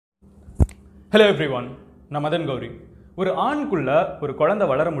Hello everyone, நான் மதன் கௌரி. ஒரு ஆண்குள்ள ஒரு குழந்தை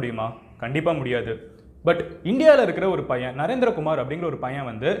வளர முடியுமா? கண்டிப்பா முடியாது. பட் இந்தியாவில் இருக்கிற ஒரு பையன் நரேந்திரகுமார் அப்படிங்கிற ஒரு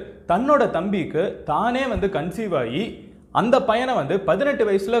பையன் தன்னோட தம்பிக்கு தானே கன்சீவ் ஆகி அந்த பையனை 18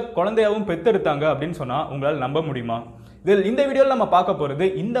 வயசுல குழந்தையாவும் பெத்தெடுத்தாங்க அப்படின்னு சொன்னா உங்களால் நம்ப முடியுமா? இந்த வீடியோல நம்ம பார்க்க போறது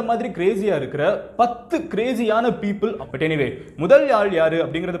இந்த மாதிரி கிரேசியா இருக்கிற 10 கிரேசியான பீப்புள். பட் எனிவே முதல் ஆள் யாரு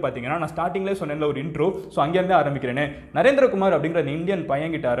அப்படிங்கிறது பாத்தீங்கன்னா நான் ஸ்டார்டிங்லேயே சொன்னேன்ல ஒரு இன்ட்ரோ. ஸோ அங்கேருந்து ஆரம்பிக்கிறேனே. நரேந்திரகுமார் அப்படிங்கிற இந்தியன்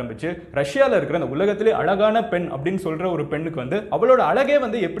பையன் கிட்ட ஆரம்பிச்சு ரஷ்யாவில் இருக்கிற அந்த உலகத்திலே அழகான பெண் அப்படின்னு சொல்ற ஒரு பெண்ணுக்கு அவளோட அழகே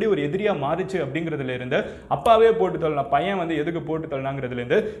எப்படி ஒரு எதிரியா மாறிச்சு அப்படிங்கிறதுல இருந்து அப்பாவே போட்டு தள்ளனா பையன் எதுக்கு போட்டு தள்ளனாங்கிறதுல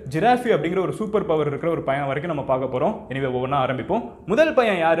இருந்து ஜிராஃபி அப்படிங்கிற ஒரு சூப்பர் பவர் இருக்கிற ஒரு பையன் வரைக்கும் நம்ம பார்க்க போறோம். எனிவே ஒவ்வொன்றா ஆரம்பிப்போம். முதல்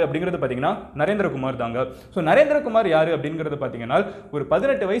பையன் யாரு அப்படிங்கிறது பாத்தீங்கன்னா நரேந்திரகுமார் தாங்க. ஸோ நரேந்திரகுமார் யாரு அப்படிங்கிறது பாத்தீங்கன்னா ஒரு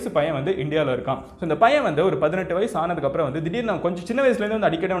 18 வயசு பையன் இந்தியாவில் இருக்கான். இந்த பையன் ஒரு 18 வயசு ஆனதுக்கு அப்புறம் திடீர்னு கொஞ்சம் சின்ன வயசுல இருந்து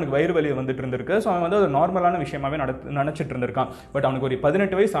அடிக்கடி அவனுக்கு வயிறு வலி வந்துட்டு இருந்திருக்கு. ஸோ அவன் ஒரு நார்மலான விஷயமாவே நினைச்சிட்டு இருந்திருக்கான். பட் அவனுக்கு ஒரு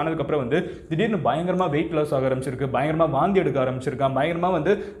 18 வயசு ஆனதுக்கு அப்புறம் திடீர்னு பயங்கரமா வெயிட் லாஸ் ஆக ஆரம்பிச்சிருக்கு, பயங்கரமா வாந்தி எடுக்க ஆரம்பிச்சிருக்கான், பயங்கரமா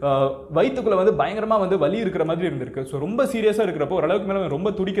வயிற்றுக்குள்ள பயங்கரமா வலி இருக்கிற மாதிரி இருந்திருக்கு. ஸோ ரொம்ப சீரியஸா இருக்கிறப்போ ஓரளவுக்கு மேல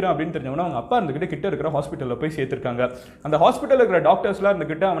ரொம்ப துடிக்கிறான் அப்படின்னு தெரிஞ்சவனா அவங்க அப்பா இருந்துகிட்டு கிட்ட இருக்கிற ஹாஸ்பிட்டல்ல போய் சேர்த்திருக்காங்க. அந்த ஹாஸ்பிட்டல் இருக்கிற டாக்டர்ஸ்லாம்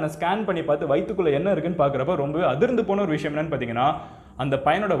இருந்துகிட்டு அவனை ஸ்கேன் பண்ணி பார்த்து வயிற்றுக்குள்ள என்ன இருக்குன்னு பாக்குறப்ப ரொம்ப அதிர்ந்து போன ஒரு விஷயம் என்னன்னு பாத்தீங்கன்னா அந்த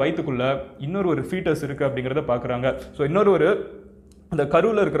பையனோட வயிற்றுக்குள்ள இன்னொரு ஒரு ஃபீட்டஸ் இருக்கு அப்படிங்கறத பாக்குறாங்க. ஸோ இன்னொரு ஒரு அந்த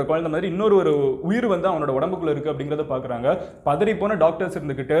கருவில் இருக்கிற குழந்தை மாதிரி இன்னொரு ஒரு உயிர் அவனோட உடம்புக்குள்ள இருக்கு அப்படிங்கிறத பாக்குறாங்க. பதறி போன டாக்டர்ஸ்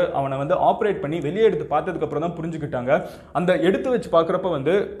இருந்துகிட்டு அவனை ஆப்ரேட் பண்ணி வெளியே எடுத்து பார்த்ததுக்கு அப்புறம் தான் புரிஞ்சுக்கிட்டாங்க. அந்த எடுத்து வச்சு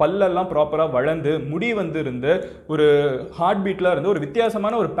பார்க்குறப்ப பல்லெல்லாம் ப்ராப்பரா வளர்ந்து முடி இருந்து ஒரு ஹார்ட் பீட்ல இருந்து ஒரு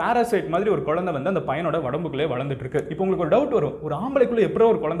வித்தியாசமான ஒரு பாராசைட் மாதிரி ஒரு குழந்தை அந்த பையனோட உடம்புக்குள்ளே வளர்ந்துட்டு இருக்கு. இப்போ உங்களுக்கு ஒரு டவுட் வரும், ஒரு ஆம்பளைக்குள்ள எப்படி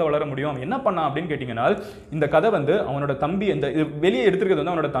ஒரு குழந்தை வளர முடியும், அவன் என்ன பண்ணான் அப்படின்னு கேட்டீங்கன்னா இந்த கதை அவனோட தம்பி இந்த வெளியே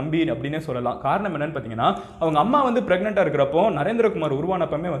எடுத்துக்கிறது அவனோட தம்பி அப்படின்னே சொல்லலாம். காரணம் என்னன்னு பாத்தீங்கன்னா அவங்க அம்மா பிரெக்னெண்டா இருக்கிறப்போ நரேந்திரகுமார்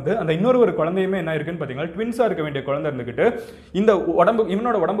உருவானப்பமே அந்த இன்னொரு ஒரு குழந்தையுமே என்ன இருக்குன்னு பாத்தீங்கன்னா ட்வின்ஸா இருக்க வேண்டிய குழந்தை இருந்துகிட்டு இந்த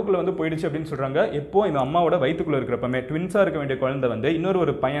இவனோட உடம்புக்குள்ள போயிடுச்சு அப்படின்னு சொல்றாங்க. எப்போ இந்த அம்மாவோட வயிற்றுக்குள்ள இருக்கிறப்பமே ட்வின்ஸா இருக்க வேண்டிய குழந்தை இன்னொரு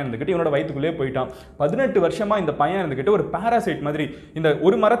ஒரு பையன் இருந்துகிட்டு இவனோட வயிற்றுக்குள்ளே போயிட்டான். 18 வருஷமா இந்த பையன் இருந்துகிட்டு ஒரு பாராசைட் மாதிரி இந்த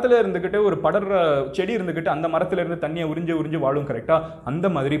ஒரு மரத்துல இருந்துகிட்டு ஒரு படர்ற செடி இருந்துகிட்டு அந்த மரத்துல இருந்து தண்ணியை உறிஞ்சு வாழும் கரெக்டா அந்த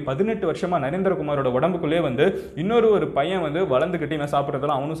மாதிரி 18 வருஷமா நரேந்திரகுமாரோட உடம்புக்குள்ளே இன்னொரு ஒரு பையன் வளர்ந்துகிட்டு இவன்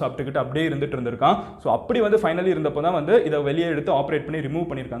சாப்பிட்றதெல்லாம் அவனும் சாப்பிட்டுக்கிட்டு அப்படியே இருந்துட்டு இருந்திருக்கான். ஸோ அப்படி ஃபைனலி இருந்தப்போ இதை வெளியே எடுத்து ஆப்ரேட் பண்ணி ரிமூவ்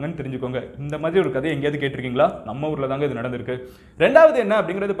பண்ணிருக்காங்கன்னு தெரிஞ்சுக்கோங்க. இந்த மாதிரி ஒரு கதை எங்கேயாவது கேட்டிருக்கீங்களா? நம்ம ஊர்ல தாங்க இது நடந்திருக்கு. ரெண்டாவது என்ன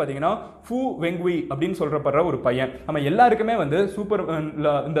அப்படிங்கிறது பாத்தீங்கன்னா ஃபூ வெங்குவி அப்படின்னு சொல்றப்படுற ஒரு பையன். நம்ம எல்லாருக்குமே சூப்பர்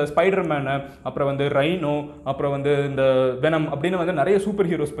இந்த ஸ்பைடர் மேன் அப்புறம் ரைனோ அப்புறம் இந்த வெனம் அப்படின்னு நிறைய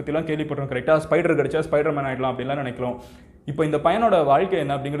சூப்பர் ஹீரோஸ் பத்தி எல்லாம் கேள்விப்படுறோம் கரெக்டா. ஸ்பைடர் கிடைச்சா ஸ்பைடர் மேன் ஆயிடலாம் அப்படின்லாம் நினைக்கிறோம். இப்போ இந்த பையனோட வாழ்க்கை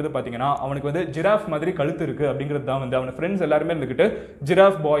என்ன அப்படிங்கிறது பாத்தீங்கன்னா அவனுக்கு ஜிராஃப் மாதிரி கழுத்து இருக்கு அப்படிங்கிறது தான் அவன் ஃப்ரெண்ட்ஸ் எல்லாருமே இருந்துகிட்டு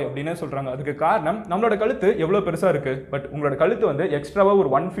ஜிராஃப் பாய் அப்படின்னு சொல்றாங்க. அதுக்கு காரணம் நம்மளோட கழுத்து எவ்வளவு பெருசா இருக்கு, பட் உங்களோட கழுத்து எக்ஸ்ட்ராவா ஒரு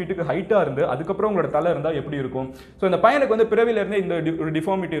 1 ஃபீட்டுக்கு ஹைட்டா இருந்து அதுக்கப்புறம் உங்களோட தலை இருந்தா எப்படி இருக்கும். ஸோ இந்த பையனுக்கு பிறவில இருந்து இந்த ஒரு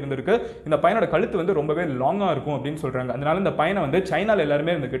டிஃபார்மிட்டி இருந்திருக்கு. இந்த பையனோட கழுத்து ரொம்பவே லாங்கா இருக்கும் அப்படின்னு சொல்றாங்க. அதனால இந்த பையனை சைனால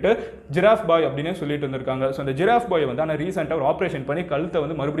எல்லாருமே இருந்துகிட்டு ஜிராஃப் பாய் அப்படின்னு சொல்லிட்டு இருந்திருக்காங்க. ஸோ இந்த ஜிராஃப் பாய் ஆனா ரீசெண்டா ஒரு ஆபரேஷன் பண்ணி கழுத்தை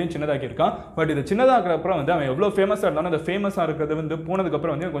மறுபடியும் சின்னதாக்கி இருக்கான். பட் இது சின்னதாக்குற அப்புறம் அவன் எவ்வளவு ஃபேமஸா இருந்தாலும் அந்த ஃபேமஸா இருக்கிறது போனதுக்கு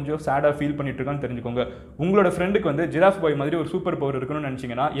அப்புறம் கொஞ்சம் சேடா ஃபீல் பண்ணிட்டு இருக்கான்னு தெரிஞ்சுக்கோங்க. உங்களோட ஃப்ரெண்டுக்கு ஜிராஃப் பாய் மாதிரி ஒரு சூப்பர் பவர் இருக்கணும்னு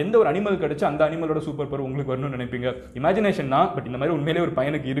நினைச்சீங்கன்னா எந்த ஒரு அனிமல் கிடைச்சு அந்த அனிமலோட சூப்பர் பவர் உங்களுக்கு வரணும்னு நினைப்பீங்க. இமேஜினேஷன் தான், பட் இந்த மாதிரி உண்மையிலே ஒரு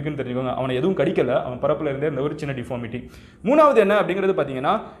பையனுக்கு இருக்குன்னு தெரிஞ்சுக்கோங்க. அவனை எதுவும் கடிக்கல, அவன் பரப்புல இருந்தே இந்த ஒரு சின்ன டிஃபார்மிட்டி. மூணாவது என்ன அப்படிங்கிறது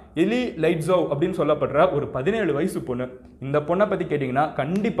பாத்தீங்கன்னா எலி லைட்ஸோவ் அப்படின்னு சொல்லப்படுற ஒரு 17 வயசு பொண்ணு. இந்த பொண்ணை பத்தி கேட்டீங்கன்னா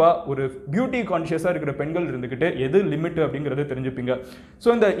கண்டிப்பா ஒரு பியூட்டி கான்சியஸா இருக்கிற பெண்கள் இருந்துகிட்டு எது லிமிட் அப்படிங்கறது தெரிஞ்சுப்பீங்க. ஸோ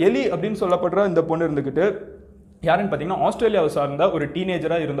இந்த எலி அப்படின்னு சொல்லப்படுற இந்த பொண்ணு இருந்துகிட்டு யாருன்னு பார்த்தீங்கன்னா ஆஸ்திரேலியாவை சார்ந்த ஒரு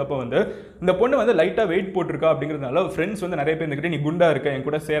டீனேஜராக இருந்தப்போ இந்த பொண்ணு லைட்டாக வெயிட் போட்டிருக்கா அப்படிங்கிறதுனால ஃப்ரெண்ட்ஸ் நிறைய பேர் இருந்துக்கிட்டு நீ குண்டா இருக்க என்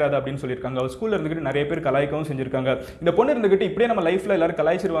கூட சேராத அப்படின்னு சொல்லியிருக்காங்க. அவர் ஸ்கூலில் இருந்துக்கிட்டு நிறைய பேர் கலாய்க்கவும் செஞ்சிருக்காங்க. இந்த பொண்ணு இருந்துக்கிட்டு இப்படியே நம்ம லைஃப்ல எல்லாரும்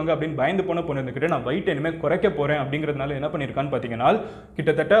கலாய்ச்சிருவாங்க அப்படின்னு பயந்து போன பொண்ணு இருந்துக்கிட்டு நான் வெயிட் இனிமேல் குறைக்க போறேன் அப்படிங்கிறதுனால என்ன பண்ணியிருக்கான்னு பார்த்தீங்கன்னா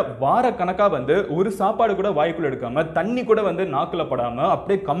கிட்டத்தட்ட வார கணக்காக ஒரு சாப்பாடு கூட வாய்க்குள்ள எடுக்காம தண்ணி கூட நாக்குல படாம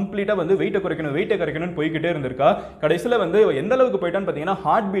அப்படியே கம்ப்ளீட்டா வெயிட்டை குறைக்கணும்னு போய்கிட்டே இருந்திருக்கா. கடைசியில் எந்த அளவுக்கு போயிட்டான்னு பார்த்தீங்கன்னா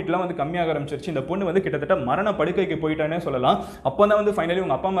ஹார்ட் பீட்லாம் கம்மியாக ஆரம்பிச்சிருச்சு. இந்த பொண்ணு கிட்டத்தட்ட மரண படுக்கைக்கு போயிட்டானே சொல்லலாம். அப்பதான் ஃபைனலி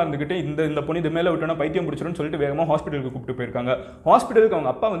உங்க அப்பா அம்மா இருந்துகிட்டு இந்த பொண்ணு இது மேல விட்டோம்னா பைத்தியம் பிடிச்சிரும்னு சொல்லிட்டு வேகமா ஹாஸ்பிட்டலுக்கு கூப்பிட்டு போயிருக்காங்க. ஹாஸ்பிட்டலுக்கு அவங்க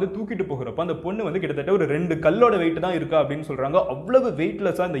அப்பா தூக்கிட்டு போகிறப்ப அந்த பொண்ணு கிட்டத்தட்ட ஒரு 2 கல்லோட வெயிட் தான் இருக்கா அப்படின்னு சொல்றாங்க. அவ்வளவு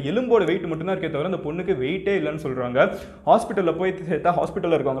வெயிட்லெஸ்ஸா இந்த எலும்போட வெயிட் மட்டும் தான் இருக்கே தவிர அந்த பொண்ணுக்கு வெயிட்டே இல்லைன்னு சொல்றாங்க. ஹாஸ்பிட்டல்ல போய் சேர்த்தா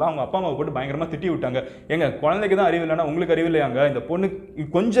ஹாஸ்பிட்டல்ல இருக்கவங்க அவங்க அப்பா அம்மா போட்டு பயங்கரமா திட்டி விட்டாங்க. எங்க குழந்தைக்கு தான் அறிவு இல்லைன்னா உங்களுக்கு அறிவு இல்லையாங்க, இந்த பொண்ணு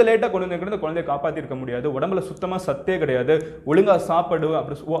கொஞ்சம் லேட்டா கொண்டு வந்து இந்த குழந்தைய காப்பாத்தி இருக்க முடியாது, உடம்புல சுத்தமா சத்தே கிடையாது, ஒழுங்கா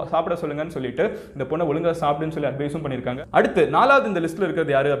சாப்பிட சொல்லுங்கன்னு சொல்லிட்டு இந்த பொண்ணை ஒழுங்கா சாப்பிடுன்னு சொல்லி அட்வைஸும் பண்ணிருக்காங்க. அடுத்து 4வது இந்த லிஸ்ட்ல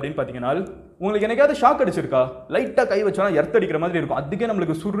இருக்கிறது யாரு அப்படின்னு பாத்தீங்கன்னா உங்களுக்கு என்னைக்காவது ஷாக் அடிச்சிருக்கா? லைட்டாக கை வச்சாலும் எர்த் அடிக்கிற மாதிரி இருக்கும், அதுக்கே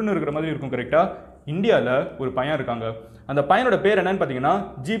நம்மளுக்கு சுருன்னு இருக்கிற மாதிரி இருக்கும். கரெக்டா? இந்தியாவில் ஒரு பையன் இருக்காங்க. அந்த பையனோட பேர் என்னன்னு பார்த்தீங்கன்னா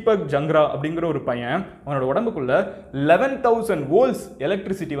ஜீபக் ஜங்ரா அப்படிங்கிற ஒரு பையன். அவனோட உடம்புக்குள்ள 11,000 வோல்ட்ஸ்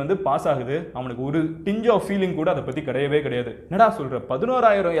எலக்ட்ரிசிட்டி வந்து பாஸ் ஆகுது. அவனுக்கு ஒரு டிஞ்ச் ஆஃப் ஃபீலிங் கூட அதை பற்றி கிடையவே கிடையாது. என்னடா சொல்ற,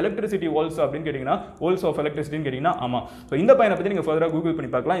 11,000 எலக்ட்ரிசிட்டி வோல்ட்ஸ் அப்படின்னு கேட்டிங்கன்னா, வோல்ட்ஸ் ஆஃப் எலக்ட்ரிசிட்டின்னு கேட்டிங்கன்னா ஆமாம். ஸோ இந்த பையனை பற்றி நீங்கள் ஃபர்தராக கூகுள்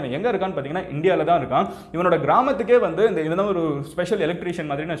பண்ணி பார்க்கலாம். இவன் எங்கே இருக்கான்னு பார்த்தீங்கன்னா இந்தியாவில் தான் இருக்கான். இவனோட கிராமத்துக்கே வந்து இந்த இதுதான் ஒரு ஸ்பெஷல் எலக்ட்ரிஷியன்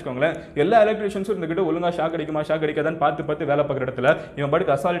மாதிரின்னு வச்சுக்கோங்களேன். எல்லா எலக்ட்ரிஷியன்ஸும் இருந்துக்கிட்டு ஒழுங்காக ஷாக் அடிக்குமா ஷாக் அடிக்காதான்னு பார்த்து வேலை பார்க்குற இடத்துல இவன்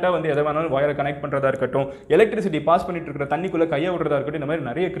பாட்டுக்கு அசால்ட்டாக வந்து எதை வேணாலும் வயரை கனெக்ட் பண்ணுறதா இருக்கட்டும், எலக்ட்ரிசிட்டி பாஸ் பண்ணிட்டு இருக்கிற தண்ணிக்குள்ள கையை விடுறதா இருக்கட்டும், இந்த மாதிரி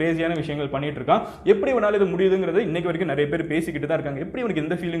நிறைய கிரேசியான விஷயங்கள் பண்ணிட்டு இருக்கான். எப்படி இவனால இது முடியுதுங்கிறது இன்னைக்கு வரைக்கும் நிறைய பேர் பேசிக்கிட்டு தான் இருக்காங்க. எப்படி இவனுக்கு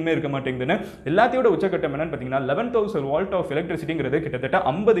எந்த ஃபீலிங்குமே இருக்க மாட்டேங்குதுன்னு. எல்லாத்தையோட உச்சக்கட்டம் என்னன்னு பார்த்தீங்கன்னா 11,000 வால்ட் ஆஃப் எலக்ட்ரிசிட்டிங்கிறது கிட்டத்தட்ட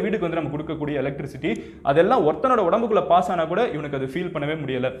 50 வீடுக்கு வந்து நம்ம கொடுக்கக்கூடிய எலக்ட்ரிசிட்டி. அதெல்லாம் ஒருத்தனோட உடம்புக்குள்ள பாஸ் ஆனா கூட இவனுக்கு அது ஃபீல் பண்ணவே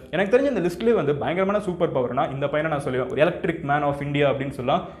முடியல. எனக்கு தெரிஞ்ச இந்த லிஸ்ட்லேயே வந்து பயங்கரமான சூப்பர் பவர்னா இந்த பையனை நான் சொல்லுவேன். ஒரு எலக்ட்ரிக் மேன் ஆஃப் இந்தியா அப்படின்னு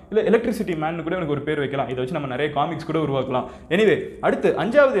சொல்லலாம், இல்லை எலக்ட்ரிசிட்டி மேன் கூட எனக்கு ஒரு பேர் வைக்கலாம். இதை வச்சு நம்ம நிறைய காமிக்ஸ் கூட உருவாக்கலாம். எனிவே, அடுத்து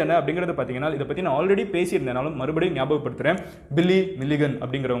 5வது என்ன அப்படிங்கிறது பார்த்தீங்கன்னா, இதை பற்றி நான் ஆல்ரெடி பேசியிருந்தேனாலும் மறுபடியும் ஞாபகப்படுத்துறேன். பில்லி மில்லிகன்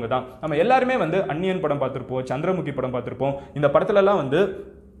அப்படிங்கிறவங்க தான். நம்ம எல்லாருமே வந்து அன்னியன் படம் பார்த்துருப்போம், சந்திரமுகி படம் பார்த்துருப்போம். இந்த படத்துலலாம் வந்து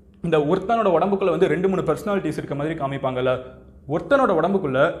இந்த ஒருத்தனோட உடம்புக்குள்ள வந்து 2-3 பர்சனாலிட்டிஸ் இருக்க மாதிரி காமிப்பாங்கல்ல. ஒருத்தனோட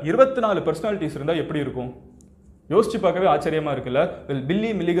உடம்புக்குள்ள 24 பர்சனாலிட்டிஸ் இருந்தால் எப்படி இருக்கும்? யோசிச்சு பார்க்கவே ஆச்சரியமா இருக்குல்ல. பில்லி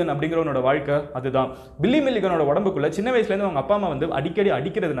மில்லிகன் அப்படிங்கிறவனோட வாழ்க்கை அதுதான். பில்லி மில்லிகனோட உடம்புக்குள்ள சின்ன வயசுலேருந்து அவங்க அப்பா அம்மா வந்து அடிக்கடி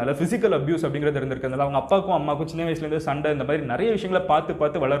அடிக்கிறதுனால பிசிக்கல் அபியூஸ் அப்படிங்கிறது இருந்திருக்கிறதுனால அவங்க அப்பாவுக்கும் அம்மாவுக்கும் சின்ன வயசுலேருந்து சண்டை, இந்த மாதிரி நிறைய விஷயங்களை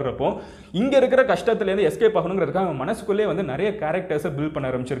பார்த்து வளர்றப்போ இங்கே இருக்கிற கஷ்டத்துலேருந்து எஸ்கேப் ஆகணுங்கிறதுக்காக அவன் மனசுக்குள்ளேயே வந்து நிறைய கேரக்டர்ஸை பில்ட்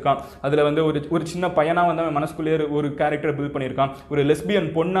பண்ண ஆரம்பிச்சிருக்கான். அதில் வந்து ஒரு சின்ன பையனா வந்து அவன் மனசுக்குள்ளேயே ஒரு கேரக்டர் பில்ட் பண்ணியிருக்கான். ஒரு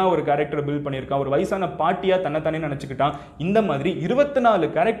லெஸ்பியன் பொண்ணா ஒரு கேரக்டர் பில்ட் பண்ணியிருக்கான். ஒரு வயசான பாட்டியா தன்னைத்தானே நினைச்சுக்கிட்டான். இந்த மாதிரி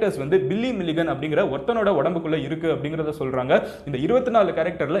 24 கேரக்டர்ஸ் வந்து பில்லி மில்லிகன் அப்படிங்கிற ஒருத்தனோட உடம்புக்குள்ள இருக்கு அப்படிங்கறத சொல்றாங்க. இந்த 24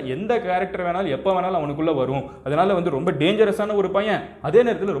 கேரக்டர்ல எந்த கேரக்டர் வேணாலும் எப்ப வேணாலும் அவனுக்குள்ள வரும். அதனால வந்து ரொம்ப டேஞ்சரஸான ஒரு பையன், அதே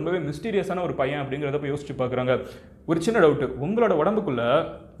நேரத்தில் ரொம்பவே மிஸ்டீரியஸான ஒரு பையன் அப்படிங்கறத போய் யோசிச்சு பார்க்கறாங்க. ஒரு சின்ன டவுட், உங்களோட உடம்புக்குள்ள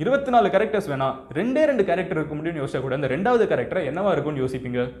 24 கேரக்டர்ஸ் வேணா 2 கேரக்டர் இருக்க முடியும்னு யோசிச்சா கூட அந்த 2வது கேரக்டர் என்னவா இருக்கும்னு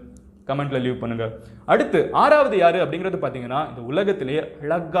யோசிப்பீங்க? கமெண்ட்ல லீவ் பண்ணுங்க. அடுத்து 6வது யாரு அப்படிங்கிறது பாத்தீங்கன்னா, இந்த உலகத்திலேயே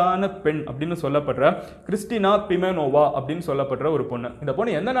அழகான பெண் அப்படின்னு சொல்லப்படுற கிறிஸ்டினா பிமெனோவா அப்படின்னு சொல்லப்படுற ஒரு பொண்ணு. இந்த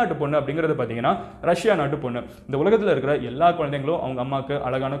பொண்ணு எந்த நாட்டு பொண்ணு அப்படிங்கிறது பாத்தீங்கன்னா ரஷ்யா நாட்டு பொண்ணு. இந்த உலகத்தில் இருக்கிற எல்லா குழந்தைங்களும் அவங்க அம்மாவுக்கு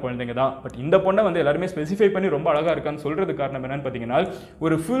அழகான குழந்தைங்க தான். பட் இந்த பொண்ணை வந்து எல்லாருமே ஸ்பெசிஃபை பண்ணி ரொம்ப அழகா இருக்கான்னு சொல்றது காரணம் என்னன்னு பாத்தீங்கன்னா,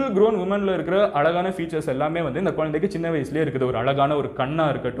 ஒரு ஃபுல் க்ரோன் உமன்ல இருக்கிற அழகான ஃபீச்சர்ஸ் எல்லாமே வந்து இந்த குழந்தைக்கு சின்ன வயசுலேயே இருக்குது. ஒரு அழகான ஒரு கண்ணா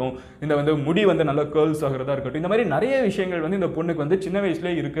இருக்கட்டும், இந்த வந்து முடி வந்து நல்ல கேர்ள்ஸ் ஆகிறதா இருக்கட்டும், இந்த மாதிரி நிறைய விஷயங்கள் வந்து இந்த பொண்ணுக்கு வந்து சின்ன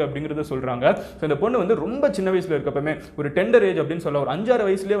வயசுலேயே இருக்கு அப்படிங்கிறது சொல்றாங்க. சோ இந்த பொண்ணு வந்து ரொம்ப சின்ன வயசுல இருக்கப்பமே ஒரு டெண்டர் ஏஜ் அப்படின்னு சொல்ல ஒரு 5-6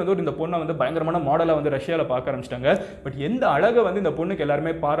 வயசுலயே வந்து இந்த பொண்ணை வந்து பயங்கரமான மாடலா வந்து ரஷ்யால பார்க்க ஆரம்பிச்சிட்டாங்க. பட் எந்த அழகை வந்து இந்த பொண்ணுக்கு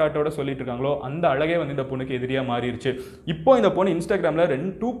எல்லாருமே பாராட்டோட சொல்லிட்டு இருக்காங்களோ அந்த அழகே வந்து இந்த பொண்ணுக்கு எதிரியா மாறிடுச்சு. இப்போ இந்த பொண்ணு இன்ஸ்டாகிராம்ல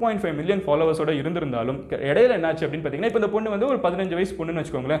 2.5 மில்லியன் ஃபாலோவர்ஸோட இருந்திருந்தாலும் இடையில என்னாச்சு அப்படின்னு பாத்தீங்கன்னா, இப்போ இந்த பொண்ணு வந்து ஒரு 15 வயசு பொண்ணுன்னு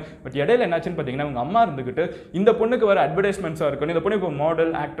வச்சுக்கோங்களேன். பட் இடையில என்னாச்சுன்னு பாத்தீங்கன்னா, அவங்க அம்மா இருந்துகிட்டு இந்த பொண்ணுக்கு வர அட்வர்டைஸ்மெண்ட்ஸா இருக்கணும், இந்த பொண்ணு இப்போ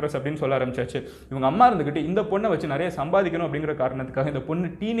மாடல் ஆக்ட்ரஸ் அப்படின்னு சொல்ல ஆரம்பிச்சாச்சு. இவங்க அம்மா இருந்துகிட்டு இந்த பொண்ணை வச்சு நிறைய சம்பாதிக்கணும் அப்படிங்கிற காரணத்துக்காக இந்த பொண்ணு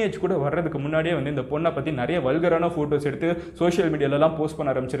டீனேஜ் கூட வர்றதுக்கு முன்னாடியே வந்து இந்த பொண்ணை பத்தி நிறைய வல்கரான போட்டோஸ் எடுத்து சோஷியல் மீடியாலலாம் போஸ்ட்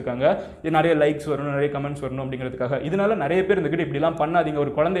பண்ண ஆரம்பிச்சிருக்காங்க. நிறைய லைக்ஸ் வரணும், நிறைய கமெண்ட்ஸ் வரணும் அப்படிங்கிறதுக்காக. இதனால நிறைய பேர் இருந்துகிட்டு இப்படிலாம் பண்ணாதீங்க,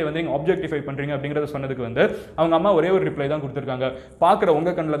 ஒரு குழந்தைய வந்து நீங்க ஆப்ஜெக்டிஃபை பண்றீங்க அப்படிங்கறத சொன்னதுக்கு வந்து அவங்க அம்மா ஒரே ஒரு ரிப்ளை தான் கொடுத்திருக்காங்க. பாக்குற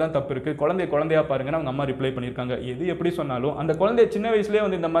உங்க கண்ணில் தான் தப்பு இருக்கு, குழந்தையா பாருங்கன்னு அவங்க அம்மா ரிப்ளை பண்ணியிருக்காங்க. எது எப்படி சொன்னாலும் அந்த குழந்தைய சின்ன வயசுலேயே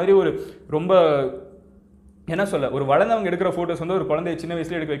வந்து இந்த மாதிரி ஒரு ரொம்ப என்ன சொல்ல ஒரு வளர்ந்தவங்க எடுக்கிற போட்டோஸ் வந்து ஒரு குழந்தைய சின்ன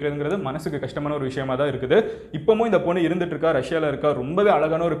வயசுல எடுக்க வைக்கிறதுங்கிறது மனசுக்கு கஷ்டமான ஒரு விஷயமா தான் இருக்குது. இப்பவும் இந்த பொண்ணு இருந்துட்டு இருக்கா, ரஷ்யால இருக்கா, ரொம்பவே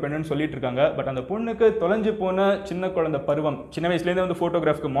அழகான ஒரு பெண்ணுன்னு சொல்லிட்டு இருக்காங்க. பட் அந்த பொண்ணுக்கு தொலைஞ்சு போன சின்ன குழந்தை பருவம், சின்ன வயசுலேருந்து வந்து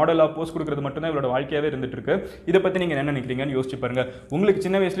போட்டோகிராஃப்க்கு மாடலா போஸ்ட் கொடுக்கறது மட்டும் தான் இவளோட வாழ்க்கையாவே இருந்துட்டு இருக்கு. இதை பத்தி நீங்க என்ன நினைக்கிறீங்கன்னு யோசிச்சு பாருங்க. உங்களுக்கு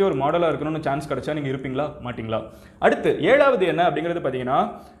சின்ன வயசுலேயே ஒரு மாடலா இருக்கணும்னு சான்ஸ் கிடைச்சா நீங்க இருப்பீங்களா மாட்டீங்களா? அடுத்து 7வது என்ன அப்படிங்கிறது பாத்தீங்கன்னா,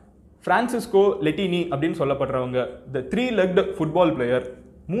 பிரான்சிஸ்கோ லெட்டினி அப்படின்னு சொல்லப்படுறவங்க, த 3-legged ஃபுட்பால் பிளேயர்.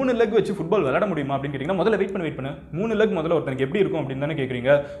 3 லெக் வச்சு ஃபுட்பால் விளையாட முடியுமா அப்படின்னு கேட்டிங்கன்னா, முதல்ல வெயிட் பண்ணு 3 லெக் முதல்ல ஒருத்தனுக்கு எப்படி இருக்கும் அப்படின்னு தானே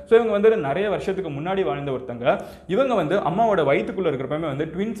கேட்குறீங்க. ஸோ இவங்க வந்து நிறைய வருஷத்துக்கு முன்னாடி வாழ்ந்த ஒருத்தங்க. இவங்க வந்து அம்மாவோட வயிற்றுக்குள்ள இருக்கிறப்பமே வந்து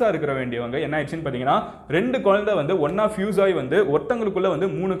ட்வின்ஸாக இருக்கிற வேண்டியவங்க. என்ன ஆயிடுச்சுன்னு பார்த்தீங்கன்னா, 2 குழந்தை வந்து ஒன்னா ஃபியூஸ் ஆகி வந்து ஒருத்தங்களுக்குள்ள வந்து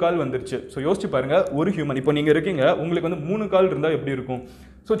 3 கால் வந்துருச்சு. ஸோ யோசிச்சு பாருங்க, ஒரு ஹியூமன் இப்போ நீங்கள் இருக்கீங்க, உங்களுக்கு வந்து 3 கால் இருந்தால் எப்படி இருக்கும்?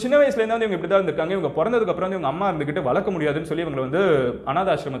 ஸோ சின்ன வயசுலேருந்து வந்து இவங்க இப்படி தான் இருந்திருக்காங்க. இவங்க பிறந்ததுக்கு அப்புறம் வந்து இவங்க அம்மா இருந்துக்கிட்டு வளர்க்க முடியாதுன்னு சொல்லி இவங்களை வந்து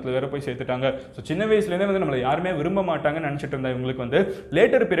அனாதாசிரமத்தில் வேற போய் சேர்த்துட்டாங்க. ஸோ சின்ன வயசுலேருந்தே வந்து நம்மளை யாருமே விரும்ப மாட்டாங்கன்னு நினச்சிட்டு இருந்தா இவங்களுக்கு வந்து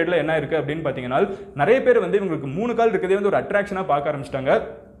லேட்டர் பீரியட்ல என்ன இருக்கு அப்படின்னு பார்த்தீங்கன்னா, நிறைய பேர் வந்து இவங்களுக்கு 3 கால் இருக்கிறதே வந்து ஒரு அட்ராக்ஷனாக பார்க்க ஆரம்பிச்சிட்டாங்க.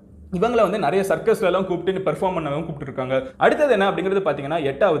 இவங்களை வந்து நிறைய சர்க்கஸ்ல எல்லாம் கூப்பிட்டு பெர்ஃபார்ம் பண்ணவும் கூப்பிட்டுருக்காங்க. அடுத்தது என்ன அப்படிங்கிறது பார்த்தீங்கன்னா,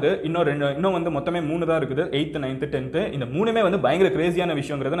 8வது இன்னும் வந்து மொத்தமே 3 தான் இருக்குது. 8th 9th 10th இந்த 3மே வந்து பயங்கர கிரேசியான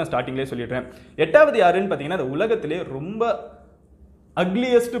விஷயங்கிறத நான் ஸ்டார்டிங்லேயே சொல்லிடுறேன். 8வது யாருன்னு பார்த்தீங்கன்னா, இந்த உலகத்திலே ரொம்ப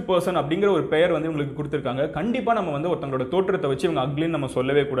அக்லியஸ்ட் பர்சன் அப்படிங்கிற ஒரு பெயர் வந்து இவங்களுக்கு கொடுத்துருக்காங்க. கண்டிப்பாக நம்ம வந்து ஒருத்தங்களோட தோற்றத்தை வச்சு இவங்க அக்லின்னு நம்ம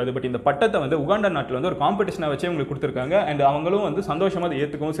சொல்லவே கூடாது. பட் இந்த பட்டத்தை வந்து உகாண்டா நாட்டில் வந்து ஒரு காம்படிஷனை வச்சு இவங்களுக்கு கொடுத்துருக்காங்க. அண்ட் அவங்களும் வந்து சந்தோஷமாக அதை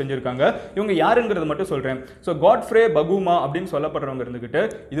ஏற்றுக்கவும் செஞ்சிருக்காங்க. இவங்க யாருங்கிறது மட்டும் சொல்கிறேன். ஸோ காட்ஃப்ரே பகுமா அப்படின்னு சொல்லப்படுறவங்க இருந்துக்கிட்டு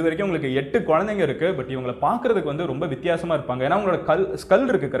இது வரைக்கும் உங்களுக்கு 8 குழந்தைங்க இருக்குது. பட் இவங்களை பார்க்கறதுக்கு வந்து ரொம்ப வித்தியாசமாக இருப்பாங்க. ஏன்னா அவங்களோட ஸ்கல்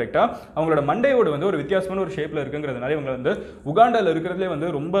இருக்குது கரெக்டாக, அவங்களோட மண்டையோடு வந்து ஒரு வித்தியாசமான ஒரு ஷேப்பில் இருக்குங்கிறதுனால இவங்க வந்து உகாண்டாவில் இருக்கிறதுலே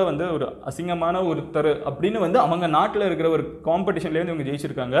வந்து ரொம்ப வந்து ஒரு அசிங்கமான ஒருத்தர் அப்படின்னு வந்து அவங்க நாட்டில் இருக்கிற ஒரு காம்படிஷன்லேயே இவங்க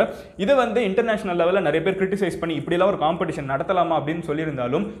ஜெயிச்சிருக்காங்க. இதை வந்து இன்டர்நேஷனல் லெவலில் நிறைய பேர் கிரிட்டிசைஸ் பண்ணி இப்படிலாம் ஒரு காம்படிஷன் நடத்தலாமா அப்படின்னு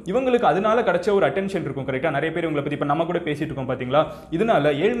சொல்லியிருந்தாலும் இவங்களுக்கு அதனால கிடைச்ச ஒரு அட்டென்ஷன் இருக்கும் கரெக்டாக. நிறைய பேர் இவங்களை பற்றி இப்போ நம்ம கூட பேசிட்டு இருக்கோம் பார்த்தீங்களா.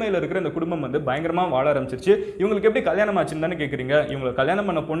 இதனால ஏழ்மையில் இருக்கிற இந்த குடும்பம் வந்து பயங்கரமாக வாழ ஆரம்பிச்சிருச்சு. இவங்களுக்கு எப்படி கல்யாணம் ஆச்சுன்னு தானே கேட்குறீங்க. இவங்களை கல்யாணம்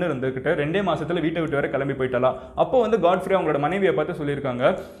பண்ண பொண்ணு இருந்துக்கிட்டு 2 மாசத்துல வீட்டை விட்டு வர கிளம்பி போயிட்டாலாம். அப்போ வந்து காட்ஃப்ரே அவங்களோட மனைவியை பார்த்து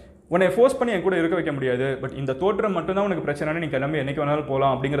சொல்லியிருக்காங்க, உன்னை ஃபோர்ஸ் பண்ணி என் கூட இருக்க வைக்க முடியாது, பட் இந்த தோற்றம் மட்டும்தான் உனக்கு பிரச்சனை, நீ கிளம்பி என்னைக்கு வேணாலும்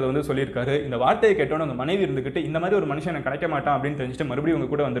போகலாம் அப்படிங்கிறத வந்து சொல்லியிருக்காரு. இந்த வார்த்தையை கேட்டோன்னு உங்க மனைவி இருந்துக்கிட்டு இந்த மாதிரி ஒரு மனுஷன் எனக்கு கிடைக்க மாட்டான் அப்படின்னு தெரிஞ்சுட்டு மறுபடியும்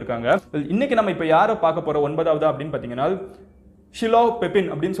உங்க கூட வந்திருக்காங்க. இன்னைக்கு நம்ம இப்போ யாரை பார்க்க போறோம் 9வது அப்படின்னு பார்த்தீங்கன்னா ஷிலோ பெப்பின்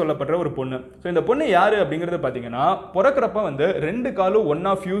அப்படின்னு சொல்லப்படுற ஒரு பொண்ணு. ஸோ இந்த பொண்ணு யாரு அப்படிங்கிறத பார்த்தீங்கன்னா பிறக்கிறப்ப வந்து 2 காலும்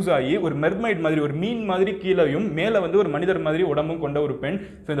ஒன்னா ஃபியூஸ் ஆகி ஒரு மெர்மைட் மாதிரி ஒரு மீன் மாதிரி கீழேயும் மேலே வந்து ஒரு மனிதர் மாதிரி உடம்பும் கொண்ட ஒரு பெண்.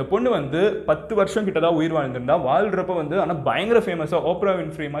 ஸோ இந்த பொண்ணு வந்து 10 வருஷம் கிட்ட தான் உயிர் வாழ்ந்திருந்தா. வாழ்றப்ப வந்து ஆனால் பயங்கர ஃபேமஸாக ஓப்ரா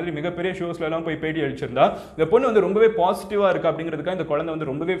வின்ஃப்ரீ மாதிரி மிகப்பெரிய ஷோஸ்லாம் போய் பேட்டி அடிச்சிருந்தா. இந்த பொண்ணு வந்து ரொம்பவே பாசிட்டிவாக இருக்கு அப்படிங்கிறதுக்காக இந்த குழந்தை வந்து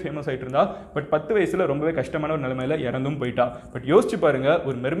ரொம்பவே ஃபேமஸ் ஆகிட்டு இருந்தா. பட் 10 வயசுல ரொம்பவே கஷ்டமான ஒரு நிலைமையில இறந்தும் போயிட்டா. பட் யோசிச்சு பாருங்க,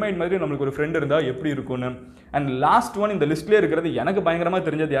 ஒரு மெர்மைட் மாதிரி நம்மளுக்கு ஒரு ஃப்ரெண்ட் இருந்தா எப்படி இருக்கும்னு. அண்ட் லாஸ்ட் ஒன் இந்த லிஸ்ட்லேயே இருக்கிறது எனக்கு பயங்கரமா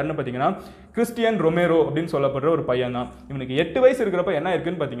தெரிஞ்சது யாருன்னு பார்த்தீங்கன்னா கிறிஸ்டியன் ரொமேரோ அப்படின்னு சொல்லப்படுற ஒரு பையன் தான். இவனுக்கு 8 வயசு இருக்கிறப்ப என்ன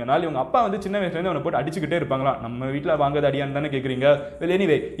இருக்குன்னு பார்த்தீங்கன்னா இவங்க அப்பா வந்து சின்ன வயசுலேருந்து அவனை போட்டு அடிச்சுக்கிட்டே இருப்பாங்களா. நம்ம வீட்டில் வாங்காத அடியான்னு தானே கேட்குறீங்க.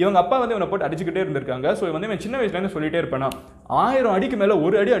 எனிவே இவங்க அப்பா வந்து இவனை போட்டு அடிச்சுக்கிட்டே இருந்திருக்காங்க. ஸோ வந்து இவன் சின்ன வயசுலேருந்து சொல்லிட்டே இருப்பானா 1000 அடிக்கு மேலே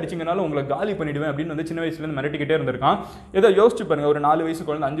ஒரு அடி அடிச்சிங்கனாலும் உங்களை காலி பண்ணிடுவேன் அப்படின்னு வந்து சின்ன வயசுலேருந்து மிரட்டிக்கிட்டே இருந்திருக்கான். ஏதோ யோசிச்சு பாருங்க, ஒரு 4 வயசு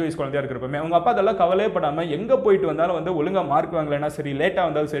குழந்தை 5 வயசு குழந்தையா இருக்கிறப்பமே அவங்க அப்பா அதெல்லாம் கவலையப்படாம எங்கே போயிட்டு வந்தாலும் வந்து ஒழுங்கா மார்க் வாங்கலைன்னா சரி, லேட்டாக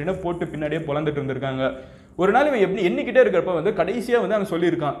வந்தாலும் சரின்னு போட்டு பின்னாடியே புலந்துட்டு இருந்திருக்காங்க. ஒரு நாள் இவன் எப்படி எண்ணிக்கிட்டே இருக்கிறப்ப வந்து கடைசியாக வந்து அவன்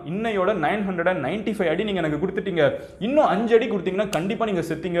சொல்லியிருக்கான், இன்னையோட 995 அடி நீங்கள் எனக்கு கொடுத்துட்டீங்க, இன்னும் 5 அடி கொடுத்தீங்கன்னா கண்டிப்பாக நீங்கள்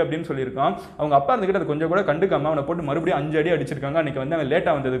செத்தீங்க அப்படின்னு சொல்லியிருக்கான். அவங்க அப்பா இருந்துக்கிட்ட அது கொஞ்சம் கூட கண்டுக்காம அவனை போட்டு மறுபடியும் 5 அடி அடிச்சிருக்காங்க. அன்னைக்கு வந்து அவன்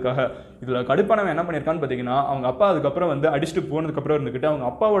லேட்டாக வந்ததுக்காக. இதில் கடுப்பானவன் என்ன பண்ணியிருக்கான்னு பார்த்தீங்கன்னா அவங்க அப்பா அதுக்கப்புறம் வந்து அடிச்சுட்டு போனதுக்கப்புறம் இருந்துக்கிட்டு அவங்க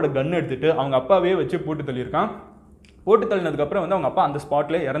அப்பாவோட கன் எடுத்துட்டு அவங்க அப்பாவே வச்சு போட்டு தள்ளியிருக்கான். போட்டு தள்ளினதுக்கப்புறம் வந்து அவங்க அப்பா அந்த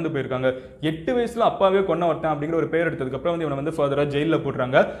ஸ்பாட்ல இறந்து போயிருக்காங்க. 8 வயசுல அப்பாவே கொன்ன ஒருத்தன் அப்படிங்கிற ஒரு பேர் எடுத்ததுக்கப்புறம் வந்து இவனை வந்து ஃபர்தரா ஜெயிலில்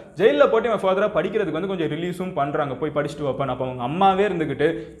போட்டுறாங்க. ஜெயிலில் போட்டு இவன் ஃபர்தரா படிக்கிறதுக்கு வந்து கொஞ்சம் ரிலீஸும் பண்றாங்க, போய் படிச்சுட்டு வைப்பான். அப்போ அவங்க அம்மாவே இருந்துக்கிட்டு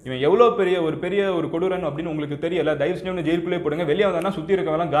இவன் எவ்வளோ பெரிய ஒரு கொடூரன் அப்படின்னு உங்களுக்கு தெரியல, தயவு செஞ்சு ஜெயிலுக்குள்ளே போடுங்க, வெளியே வந்தானா சுற்றி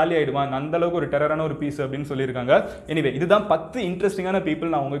இருக்கவெல்லாம் காலி ஆயிடுவான், அந்த அளவுக்கு ஒரு டெரரான ஒரு பீஸ் அப்படின்னு சொல்லியிருக்காங்க. எனிவே இதுதான் 10 இன்ட்ரெஸ்டிங்கான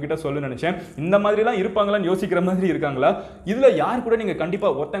பீப்புள் நான் உங்ககிட்ட சொல்ல நினைச்சேன். இந்த மாதிரிலாம் இருப்பாங்களான்னு யோசிக்கிற மாதிரி இருக்காங்களா? இதுல யார் கூட நீங்க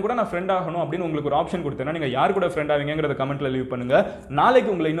கண்டிப்பா ஒருத்தன் கூட நான் ஃப்ரெண்ட் ஆகணும் அப்படின்னு உங்களுக்கு ஒரு ஆப்ஷன் கொடுத்தேன்னா நீங்க யார் கூட ஃப்ரெண்ட் ஆவீங்க கமெண்ட்ல லீவ் பண்ணுங்க. நாளைக்கு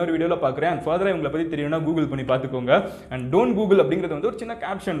உங்களை இன்னொரு வீடியோல பார்க்குறேன். அண்ட் ஃபர்தரா உங்களை பத்தி தெரியணும்னா கூகுள் பண்ணி பார்த்துக்கோங்க. அண்ட் டோன்ட் கூகுள் அப்படிங்கிறது வந்து ஒரு சின்ன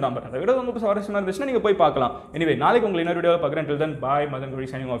கேப்ஷன் தான், பட் அதை விட உங்களுக்கு சுவாரஸ்யமா இருந்துச்சுன்னா நீங்க போய் பார்க்கலாம். எனிவே நாளைக்கு உங்களை இன்னொரு வீடியோல பார்க்குறேன். Till then bye, Madan Gowri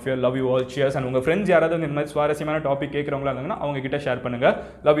signing off here. Love you all, cheers. And உங்க ஃப்ரெண்ட்ஸ் யாராவது இந்த மாதிரி சுவாரஸ்யமான டாபிக் கேட்கறவங்களா இருந்தாங்கன்னா அவங்க கிட்ட ஷேர் பண்ணுங்க.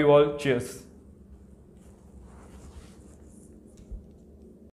 Love you all, cheers.